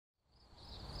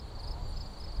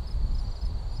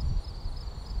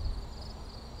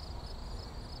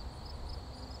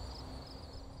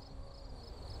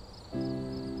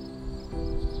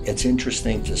It's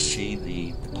interesting to see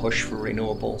the push for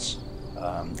renewables,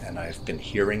 and I've been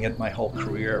hearing it my whole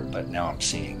career, but now I'm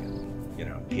seeing it. You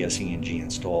know, PSE&G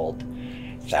installed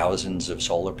thousands of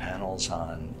solar panels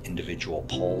on individual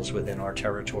poles within our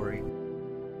territory.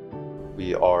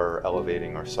 We are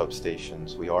elevating our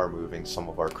substations. We are moving some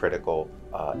of our critical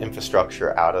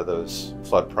infrastructure out of those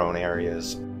flood-prone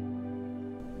areas.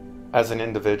 As an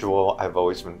individual, I've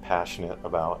always been passionate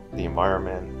about the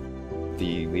environment.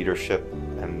 The leadership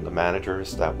and the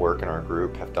managers that work in our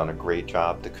group have done a great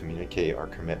job to communicate our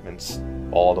commitments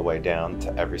all the way down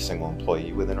to every single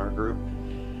employee within our group.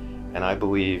 And I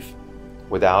believe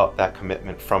without that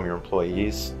commitment from your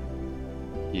employees,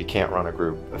 you can't run a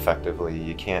group effectively.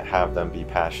 You can't have them be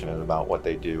passionate about what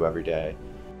they do every day.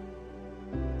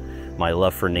 My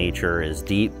love for nature is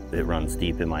deep. It runs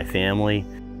deep in my family.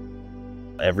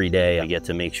 Every day I get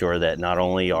to make sure that not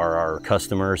only are our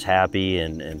customers happy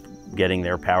and getting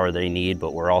their power they need,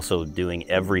 but we're also doing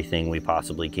everything we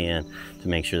possibly can to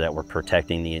make sure that we're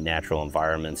protecting the natural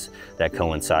environments that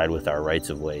coincide with our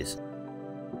rights-of-ways.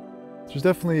 There's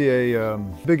definitely a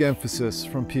big emphasis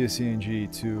from PSE&G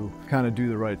to kind of do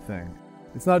the right thing.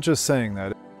 It's not just saying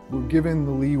that. We're given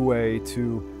the leeway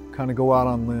to kind of go out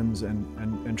on limbs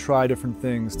and try different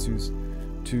things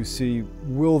to see,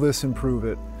 will this improve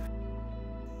it?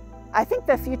 I think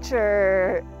the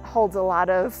future holds a lot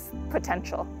of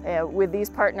potential. With these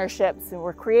partnerships, and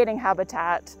we're creating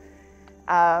habitat,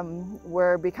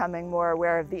 we're becoming more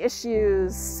aware of the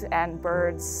issues, and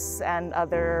birds and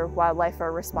other wildlife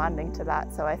are responding to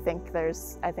that. So I think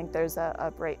there's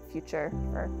a bright future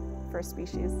for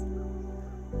species.